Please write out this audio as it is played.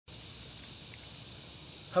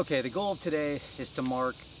Okay, the goal of today is to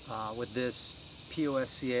mark with this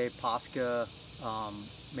Posca Posca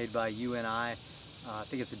made by UNI. I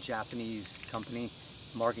think it's a Japanese company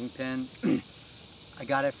marking pen. I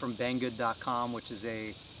got it from banggood.com, which is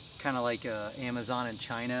a kind of like Amazon in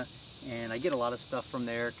China, and I get a lot of stuff from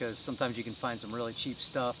there because sometimes you can find some really cheap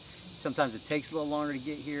stuff. Sometimes it takes a little longer to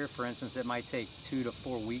get here. For instance, it might take 2 to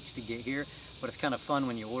 4 weeks to get here, but it's kind of fun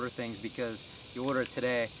when you order things because you order it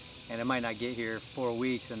today and it might not get here 4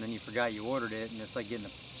 weeks, and then you forgot you ordered it, and it's like getting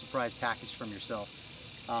a surprise package from yourself.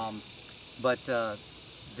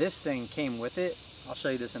 This thing came with it. I'll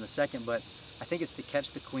show you this in a second, but I think it's to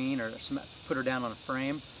catch the queen or put her down on a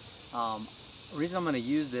frame. The reason I'm going to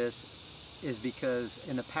use this is because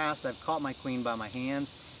in the past I've caught my queen by my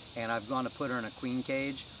hands, and I've gone to put her in a queen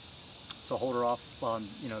cage to hold her off while I'm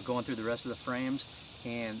going through the rest of the frames,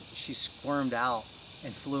 and she squirmed out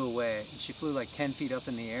and flew away. And she flew like 10 feet up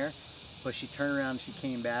in the air, but she turned around and she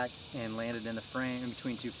came back and landed in the frame, in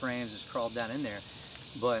between 2 frames, just crawled down in there.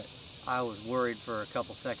 But I was worried for a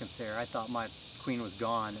couple seconds there. I thought my queen was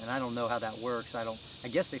gone, and I don't know how that works. I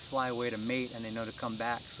guess they fly away to mate and they know to come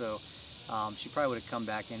back, so she probably would have come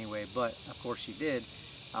back anyway, but of course she did.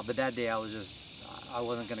 But that day I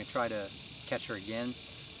wasn't going to try to catch her again.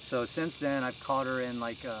 So since then I've caught her in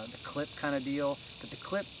like the clip kind of deal, but the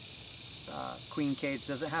clip queen cage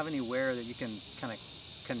doesn't have anywhere that you can kind of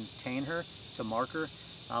contain her to mark her.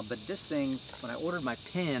 But this thing, when I ordered my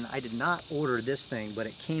pin, I did not order this thing, but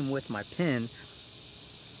it came with my pin.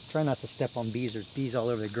 Try not to step on bees. There's bees all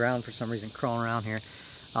over the ground for some reason crawling around here.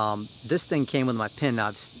 This thing came with my pin. Now,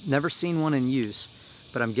 I've never seen one in use,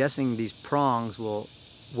 but I'm guessing these prongs will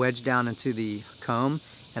wedge down into the comb,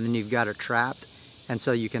 and then you've got her trapped, and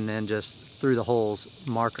so you can then just, through the holes,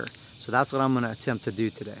 mark her. So that's what I'm going to attempt to do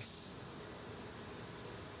today.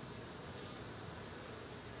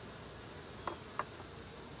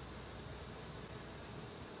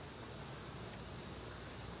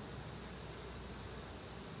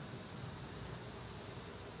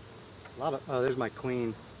 Oh, there's my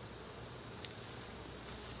queen.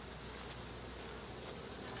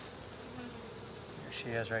 There she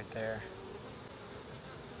is right there.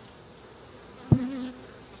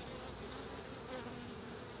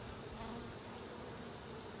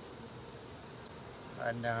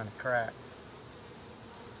 Riding down a crack.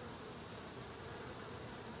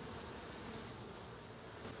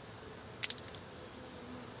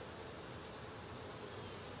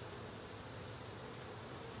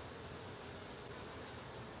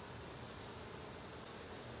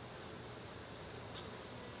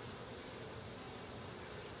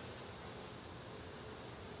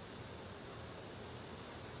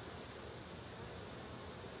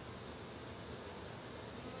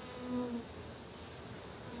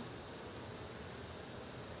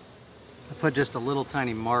 I put just a little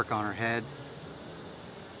tiny mark on her head.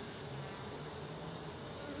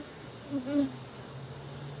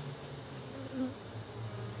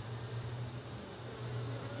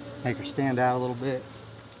 Make her stand out a little bit.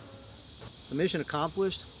 So mission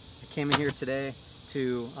accomplished. I came in here today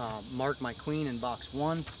to mark my queen in box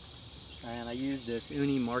 1, and I used this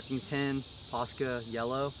Uni marking pen, Posca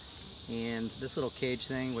yellow, and this little cage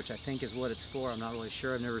thing, which I think is what it's for. I'm not really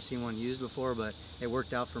sure. I've never seen one used before, but it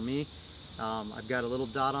worked out for me. I've got a little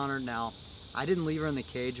dot on her. Now, I didn't leave her in the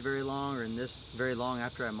cage very long, or in this very long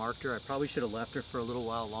after I marked her. I probably should have left her for a little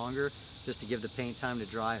while longer just to give the paint time to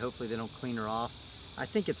dry. Hopefully they don't clean her off. I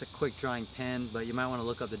think it's a quick drying pen, but you might want to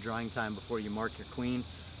look up the drying time before you mark your queen.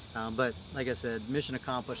 But like I said, mission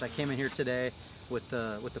accomplished. I came in here today with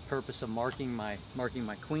the purpose of marking my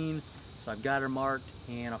queen. So I've got her marked,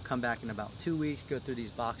 and I'll come back in about 2 weeks, go through these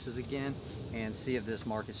boxes again, and see if this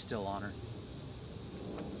mark is still on her.